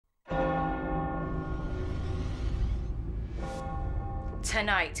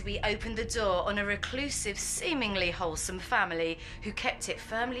Tonight, we open the door on a reclusive, seemingly wholesome family who kept it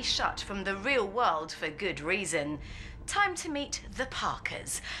firmly shut from the real world for good reason. Time to meet the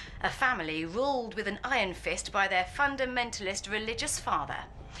Parkers, a family ruled with an iron fist by their fundamentalist religious father.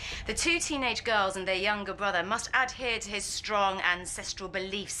 The two teenage girls and their younger brother must adhere to his strong ancestral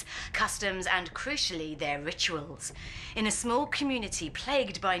beliefs, customs, and crucially, their rituals. In a small community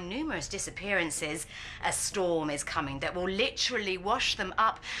plagued by numerous disappearances, a storm is coming that will literally wash them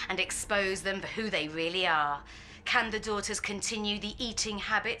up and expose them for who they really are. Can the daughters continue the eating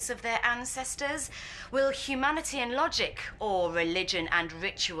habits of their ancestors? Will humanity and logic, or religion and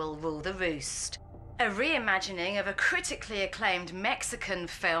ritual, rule the roost? A reimagining of a critically acclaimed Mexican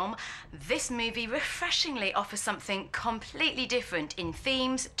film, this movie refreshingly offers something completely different in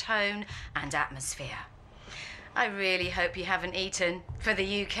themes, tone, and atmosphere. I really hope you haven't eaten for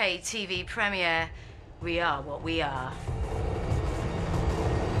the UK TV premiere. We are what we are.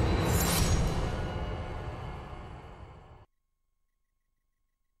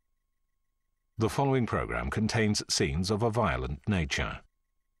 The following programme contains scenes of a violent nature.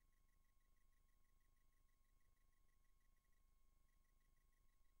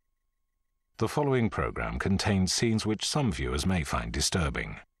 The following programme contains scenes which some viewers may find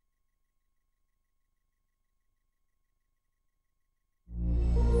disturbing.